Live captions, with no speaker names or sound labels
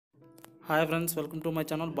Hi friends, welcome to my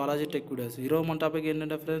channel Balaji Tech videos. ఈరోజు మన topic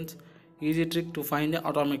ఏంటంటే friends, easy trick to find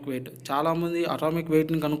atomic weight. చాలామంది atomic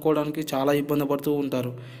వెయిట్ని కనుక్కోవడానికి చాలా ఇబ్బంది పడుతూ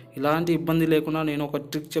ఉంటారు. ఇలాంటి ఇబ్బంది లేకుండా నేను ఒక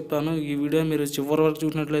ట్రిక్ చెప్తాను. ఈ వీడియో మీరు చివరి వరకు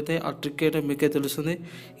చూసినట్లయితే ఆ ట్రిక్ అయితే మీకే తెలుస్తుంది.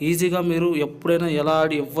 ఈజీగా మీరు ఎప్పుడైనా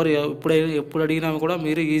ఎప్పుడు అడిగినా కూడా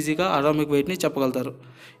మీరు ఈజీగా అటామిక్ వెయిట్ని చెప్పగలుగుతారు.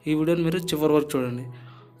 ఈ వీడియోని మీరు చివరి వరకు చూడండి.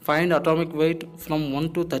 Find atomic weight from 1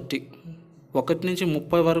 to 30. 1 నుంచి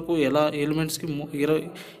 30 వరకు ఎలా ఎలిమెంట్స్కి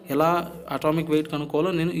ఎలా అటామిక్ వెయిట్ కనుక్కోవాలో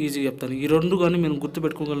నేను ఈజీగా చెప్తాను. ఈ రెండు కానీ మీరు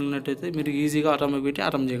గుర్తుపెట్టుకోగలిగినట్టయితే మీరు ఈజీగా అటామిక్ వెయిట్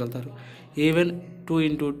అటెంప్ట్ చేయగలుగుతారు. Even 2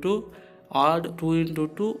 into 2, add 2 into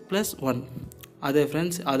 2 + 1. అదే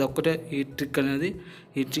ఫ్రెండ్స్, అది ఒక్కటే ఈ ట్రిక్ అనేది.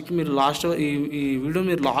 ఈ ట్రిక్ మీరు ఈ వీడియో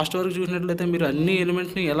మీరు లాస్ట్ వరకు చూసినట్లయితే మీరు అన్ని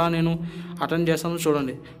ఎలిమెంట్స్ని ఎలా నేను అటెంప్ట్ చేస్తానో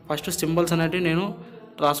చూడండి. ఫస్ట్ సింబల్స్ అనేటివి నేను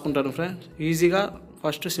రాసుకుంటాను ఫ్రెండ్స్. ఈజీగా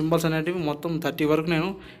ఫస్ట్ సింబల్స్ అనేటివి మొత్తం 30 వరకు నేను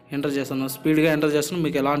ఎంటర్ చేస్తాను. స్పీడ్గా ఎంటర్ చేస్తాను,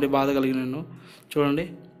 మీకు ఎలాంటి బాధ కలిగిన చూడండి.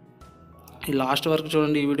 ఈ లాస్ట్ వరకు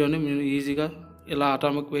చూడండి. ఈ వీడియోని మీరు ఈజీగా ఎలా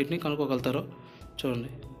అటామిక్ వెయిట్ని కనుక్కోగలుగుతారో చూడండి,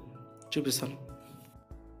 చూపిస్తాను.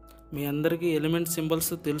 మీ అందరికీ ఎలిమెంట్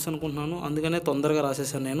సింబల్స్ తెలుసు అనుకుంటున్నాను, అందుకనే తొందరగా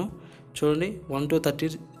రాసేసాను నేను. చూడండి, 1 to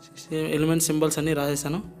 30 ఎలిమెంట్ సింబల్స్ అన్నీ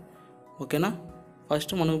రాసేసాను. ఓకేనా?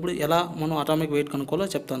 ఫస్ట్ మనం ఇప్పుడు ఎలా అటామిక్ వెయిట్ కనుక్కోవాలో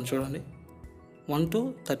చెప్తాను చూడండి. 1 to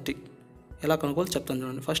 30 ఎలా కనుక్కోవాలో చెప్తాను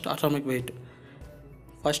చూడండి. First atomic weight.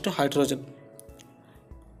 First hydrogen.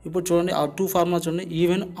 ఇప్పుడు చూడండి, ఆ 2 ఫార్ములా చూడండి,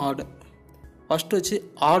 ఈవెన్ ఆడ్. ఫస్ట్ వచ్చి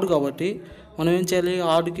ఆడ్ కాబట్టి మనం ఏం చేయాలి?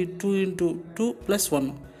 ఆడ్కి 2 into 2 + 1.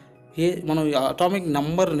 మనం అటామిక్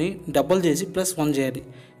నెంబర్ని డబల్ చేసి +1 చేయాలి.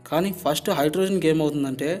 కానీ ఫస్ట్ హైడ్రోజన్కి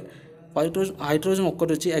ఏమవుతుందంటే హైడ్రోజన్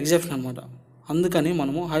ఒక్కటి వచ్చి ఎగ్జెప్షన్ అనమాట. అందుకని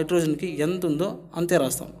మనము హైడ్రోజన్కి ఎంత ఉందో అంతే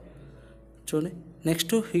రాస్తాం చూడండి.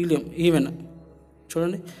 Next helium, even.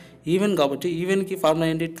 చూడండి, ఈవెన్ కాబట్టి ఈవెన్కి ఫార్ములా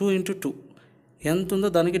ఏంటి? 2 into 2. ఎంత ఉందో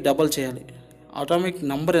దానికి డబల్ చేయాలి. అటామిక్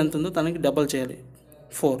నెంబర్ ఎంత ఉందో దానికి డబల్ చేయాలి,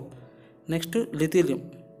 4. నెక్స్ట్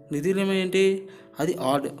లిథీలియం ఏంటి? అది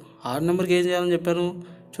ఆడ్ నెంబర్కి ఏం చేయాలని చెప్పాను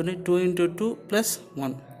చూడండి. 2 into 2 +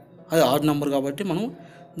 1. అది ఆడ్ నెంబర్ కాబట్టి మనం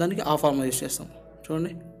దానికి ఆ ఫార్ములా యూస్ చేస్తాం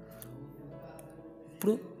చూడండి.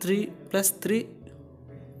 ఇప్పుడు 3 + 3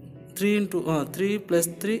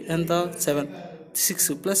 + 3 ఎంత? 7.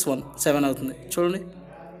 6 + 1 7 అవుతుంది చూడండి.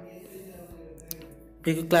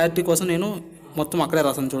 మీకు క్లారిటీ కోసం నేను మొత్తం అక్కడే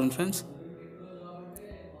రాసాను చూడండి ఫ్రెండ్స్.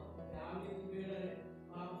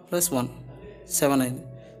 +1 7 అయింది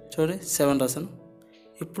చూడండి, 7 రాసాను.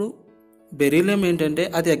 ఇప్పుడు బెరీలియం ఏంటంటే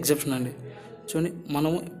అది ఎగ్జెప్షన్ అండి. చూడండి,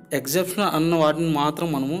 మనము ఎగ్జెప్షన్ అన్న వాటిని మాత్రం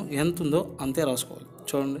మనము ఎంత ఉందో అంతే రాసుకోవాలి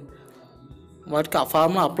చూడండి. వాటికి ఆ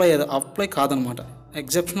ఫార్ములా అప్లై కాదనమాట.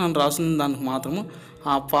 ఎగ్జెప్షన్ అని రాసిన దానికి మాత్రము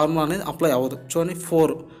ఆ ఫార్ములా అనేది అప్లై అవ్వదు చూడండి.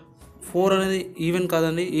 4 అనేది ఈవెన్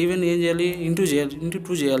కాదండి. ఈవెన్ ఏం చేయాలి? ఇంటూ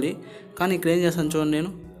 2 చేయాలి. కానీ ఇక్కడ ఏం చేస్తాను చూడండి, నేను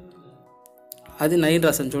అది 9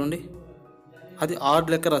 రాశాను చూడండి. అది ఆడ్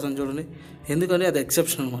లెక్క రాశాను చూడండి, ఎందుకంటే అది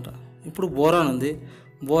ఎక్సెప్షన్ అనమాట. ఇప్పుడు బోరాన్ ఉంది.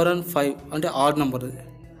 బోరాన్ 5 అంటే ఆడ్ నెంబర్. అది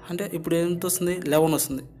అంటే ఇప్పుడు ఎంత వస్తుంది? 11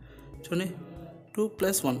 వస్తుంది చూడండి. 2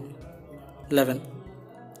 + 1 11.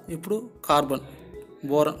 ఇప్పుడు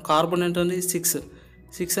కార్బన్ ఏంటండి?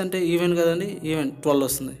 6 అంటే ఈవెన్ కదండి. ఈవెన్ 12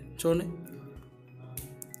 వస్తుంది చూడండి.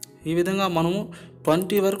 ఈ విధంగా మనము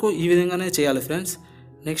 20 వరకు ఈ విధంగానే చేయాలి ఫ్రెండ్స్.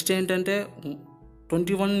 నెక్స్ట్ ఏంటంటే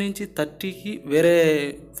 21 నుంచి 30కి వేరే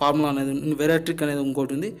ఫార్ములా అనేది, వేరే ట్రిక్ అనేది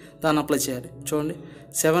ఇంకోటి ఉంది, దాన్ని అప్లై చేయాలి చూడండి.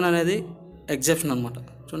 7 అనేది ఎగ్జెప్షన్ అనమాట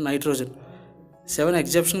చూడండి. నైట్రోజన్ 7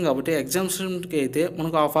 ఎగ్జెప్షన్ కాబట్టి ఎగ్జెప్షన్కి అయితే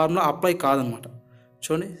మనకు ఆ ఫార్ములా అప్లై కాదనమాట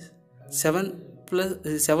చూడండి.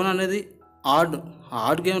 7 అనేది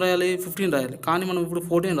ఆడ్ గేమ్ రాయాలి, 15 రాయాలి. కానీ మనం ఇప్పుడు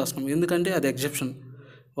 14 రాస్తున్నాం, ఎందుకంటే అది ఎగ్జెప్షన్.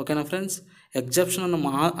 ఓకేనా ఫ్రెండ్స్?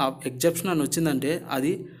 ఎగ్జెప్షన్ అని వచ్చిందంటే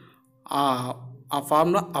అది ఆ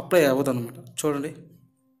ఫార్ములా అప్లై అవ్వదు అనమాట చూడండి.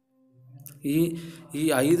 ఈ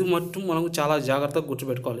 5 మట్టు మనం చాలా జాగ్రత్తగా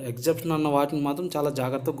గుర్తుపెట్టుకోవాలి. ఎగ్జెప్షన్ అన్న వాటిని మాత్రం చాలా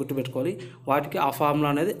జాగ్రత్తగా గుర్తుపెట్టుకోవాలి. వాటికి ఆ ఫార్ములా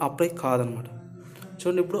అనేది అప్లై కాదనమాట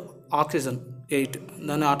చూడండి. ఇప్పుడు ఆక్సిజన్ 8,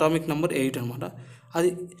 దాని అటామిక్ నెంబర్ 8 అనమాట. అది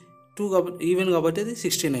 2 కాబట్టి ఈవెన్ కాబట్టి అది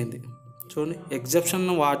 16 అయింది చూడండి. ఎగ్జెప్షన్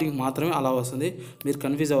వాటికి మాత్రమే అలా వస్తుంది, మీరు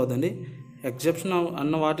కన్ఫ్యూజ్ అవ్వద్దండి. ఎగ్జెప్షన్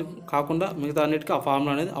అన్న వాటి కాకుండా మిగతా అన్నిటికీ ఆ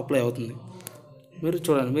ఫార్ములా అనేది అప్లై అవుతుంది. మీరే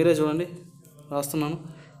చూడండి, రాస్తున్నాను.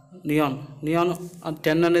 నియాన్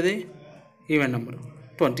 10 అనేది ఈవెన్ నెంబర్,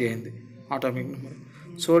 20 అయింది అటామిక్ నెంబర్.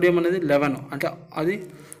 సోడియం అనేది 11 అంటే అది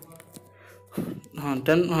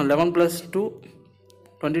 11 + 2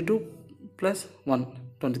 22 + 1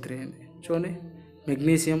 23 అయింది చూడండి.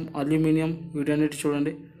 మెగ్నీషియం, అల్యూమినియం వీటన్నిటి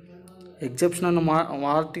చూడండి. ఎగ్జెప్షన్ అన్న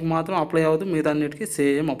వాటికి మాత్రం అప్లై అవ్వదు, మిగతా అన్నిటికీ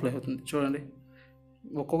సేమ్ అప్లై అవుతుంది చూడండి.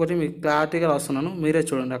 ఒక్కొక్కటి మీకు క్లారిటీగా రాస్తున్నాను, మీరే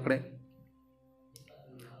చూడండి అక్కడే.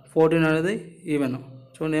 14 అనేది ఈవెన్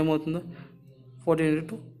చూడండి, ఏమవుతుందో 14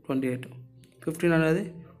 into 28. 15 అనేది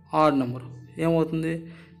ఆడ్ నెంబర్, ఏమవుతుంది?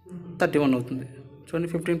 31 అవుతుంది. చూడండి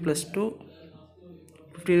 15 + 2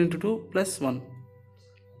 15 × 2 + 1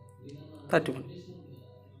 31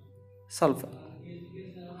 సల్ఫర్.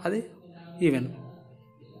 అది ఈవెన్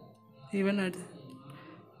అయితే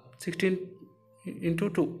 16 ×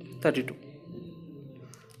 2 32.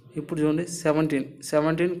 ఇప్పుడు చూడండి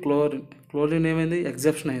 17 క్లోరిన్ ఏమైంది,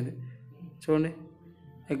 ఎగ్జెప్షన్ అయింది. చూడండి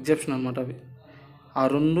ఎగ్జెప్షన్ అనమాట. అవి ఆ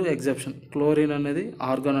రెండు ఎగ్జెప్షన్, క్లోరిన్ అనేది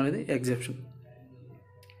ఆర్గాన్ అనేది ఎగ్జెప్షన్.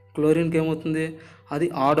 క్లోరిన్కి ఏమవుతుంది, అది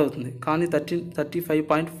ఆడ్ అవుతుంది, కానీ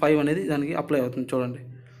 35.5 అనేది దానికి అప్లై అవుతుంది. చూడండి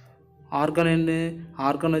ఆర్గాన్ ఏంటి,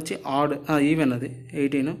 ఆర్గాన్ వచ్చి ఆడ్ ఈవెన్ అది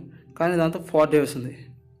 18, కానీ దాంతో 40 వస్తుంది.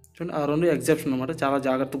 చూడండి ఆ రెండు ఎగ్జెప్షన్ అనమాట. చాలా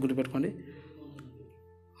జాగ్రత్తగా గుర్తుపెట్టుకోండి.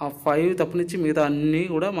 ఆ 5 తప్పనిచ్చి మిగతా అన్నీ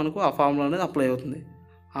కూడా మనకు ఆ ఫార్ములా అనేది అప్లై అవుతుంది.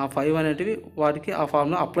 ఆ 5 అనేటివి వాటికి ఆ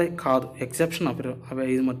ఫార్ములా అప్లై కాదు, ఎగ్జెప్షన్ అవి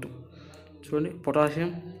 5 మట్టు. చూడండి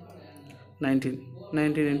పొటాషియం 19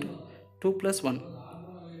 × 2 + 1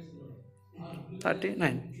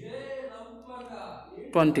 39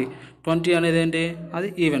 20 అనేది ఏంటి, అది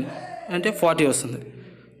ఈవెన్ అంటే 40 వస్తుంది.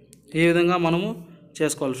 ఈ విధంగా మనము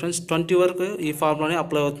చేసుకోవాలి ఫ్రెండ్స్. 20 వరకు ఈ ఫార్ములానే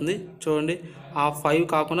అప్లై అవుతుంది. చూడండి ఆ 5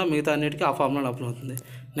 కాకుండా మిగతా అన్నిటికీ ఆ ఫార్ములా అప్లై అవుతుంది.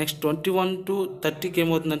 నెక్స్ట్ 21 to 30కి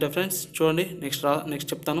ఏమవుతుందంటే ఫ్రెండ్స్, చూడండి నెక్స్ట్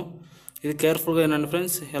చెప్తాను. ఇది కేర్ఫుల్గా వినండి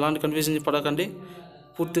ఫ్రెండ్స్, ఎలాంటి కన్ఫ్యూజన్ పడకండి,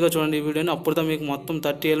 పూర్తిగా చూడండి ఈ వీడియోని. అప్పుడుతో మీకు మొత్తం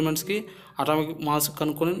 30 ఎలిమెంట్స్కి అటామిక్ మాస్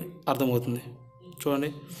కనుక్కొని అర్థమవుతుంది. చూడండి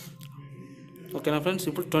ఓకేనా ఫ్రెండ్స్.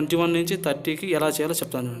 ఇప్పుడు 21 నుంచి 30కి ఎలా చేయాలో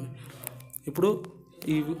చెప్తాను చూడండి. ఇప్పుడు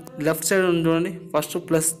ఈ లెఫ్ట్ సైడ్ ఉంది చూడండి, ఫస్ట్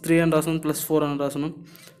 +3 అని రాస్తున్నాం, +4 అని రాస్తున్నాం.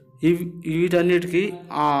 వీటన్నిటికీ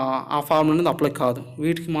ఆ ఫార్ములా అనేది అప్లై కాదు,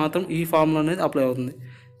 వీటికి మాత్రం ఈ ఫార్ములా అనేది అప్లై అవుతుంది.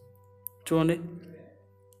 చూడండి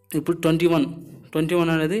ఇప్పుడు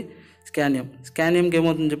 21 అనేది స్కానియంకి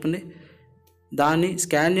ఏమవుతుంది చెప్పండి, దాన్ని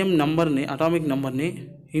స్కానియం నెంబర్ని, అటామిక్ నెంబర్ని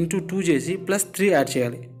 × 2 చేసి +3 యాడ్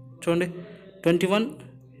చేయాలి. చూడండి 21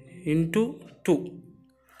 × 2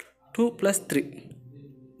 + 3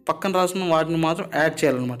 పక్కన రాసిన వాటిని మాత్రం యాడ్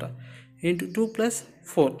చేయాలన్నమాట. × 2 +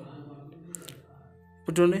 4.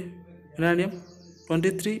 ఇప్పుడు చూడండి ఇరానియం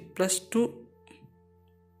 23 + 2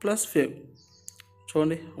 + 5.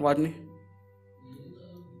 చూడండి వాటిని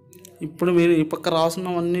ఇప్పుడు మీరు ఈ పక్క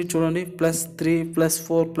రాసున్నవన్నీ చూడండి, +3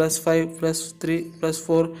 +4 +5 +3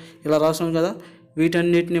 +4 ఇలా రాస్తున్నాం కదా.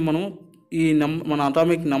 వీటన్నిటిని మనం మన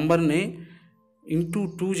అటామిక్ నెంబర్ని ×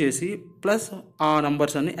 2 చేసి ప్లస్ ఆ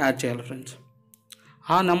నెంబర్స్ అన్ని యాడ్ చేయాలి ఫ్రెండ్స్.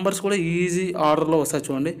 ఆ నెంబర్స్ కూడా ఈజీ ఆర్డర్లో వస్తాయి.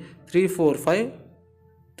 చూడండి 3 4 5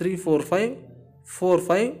 3 4 5 4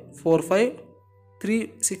 5 4 5 3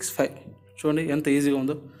 6 5. చూడండి ఎంత ఈజీగా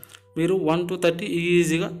ఉందో. మీరు 1 to 30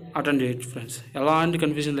 ఈజీగా అటెండ్ చేయొచ్చు ఫ్రెండ్స్. ఎలాంటి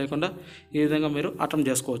కన్ఫ్యూజన్ లేకుండా ఈ విధంగా మీరు అటెండ్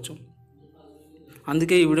చేసుకోవచ్చు.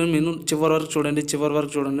 అందుకే ఈ వీడియోని మీరు చివరి వరకు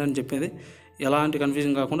చూడండి అని చెప్పేది. ఎలాంటి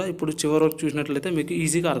కన్ఫ్యూజన్ కాకుండా ఇప్పుడు చివరి వరకు చూసినట్లయితే మీకు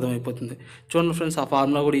ఈజీగా అర్థమైపోతుంది. చూడండి ఫ్రెండ్స్, ఆ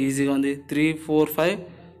ఫార్ములా కూడా ఈజీగా ఉంది. 3 4 5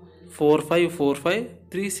 4 5 4 5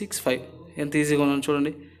 3 6 5. ఎంత ఈజీగా ఉందో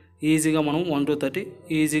చూడండి. ఈజీగా మనం 1 to 30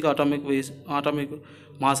 ఈజీగా అటామిక్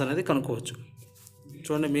మాస్ అనేది కనుక్కోవచ్చు.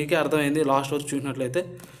 చూడండి మీకే అర్థమైంది లాస్ట్ వరకు చూసినట్లయితే.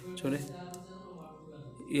 చూడండి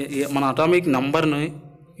మన అటామిక్ నెంబర్ని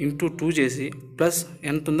 × 2 చేసి ప్లస్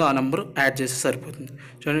ఎంత ఉందో ఆ నెంబర్ యాడ్ చేస్తే సరిపోతుంది.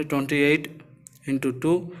 చూడండి 28 ×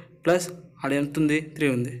 2 ప్లస్ అది ఎంత ఉంది, 3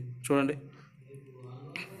 ఉంది. చూడండి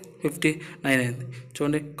 59 అయింది.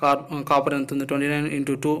 చూడండి కాపర్ ఎంత ఉంది, 29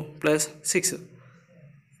 × 2 + 6.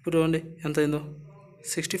 ఇప్పుడు చూడండి ఎంత అయిందో,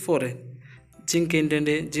 64 అయింది. జింక్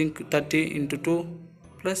ఏంటండి, జింక్ 30 × 2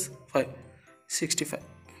 + 5 65.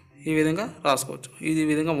 ఈ విధంగా రాసుకోవచ్చు. ఈ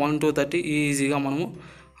విధంగా 1 to 30 ఈజీగా మనము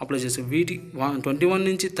అప్లై చేస్తాం. 21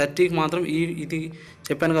 నుంచి 30కి మాత్రం ఇది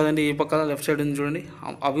చెప్పాను కదండి, ఈ పక్క లెఫ్ట్ సైడ్ ఉంది చూడండి,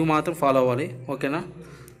 అవి మాత్రం ఫాలో అవ్వాలి. ఓకేనా.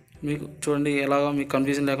 మీకు చూడండి ఎలాగా మీకు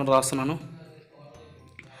కన్ఫ్యూజన్ లేకుండా రాస్తున్నాను.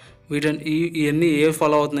 ఇవన్నీ ఏ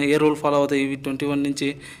ఫాలో అవుతున్నాయి, ఏ రూల్ ఫాలో అవుతాయి, ఇవి 21 నుంచి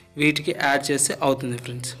వీటికి యాడ్ చేస్తే అవుతుంది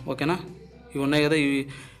ఫ్రెండ్స్. ఓకేనా. ఇవి ఉన్నాయి కదా,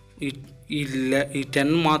 ఈ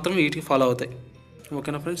 10 మాత్రం వీటికి ఫాలో అవుతాయి.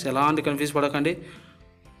 ఓకేనా ఫ్రెండ్స్, ఎలాంటి కన్ఫ్యూజ్ పడకండి.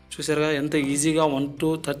 చూసారుగా ఎంత ఈజీగా 1 to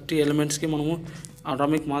 30 ఎలిమెంట్స్కి మనము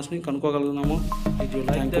atomic మాస్ని కనుక్కోగలుగుతున్నాము.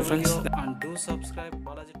 Thank you friends, and do subscribe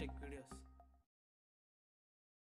Balaji tech.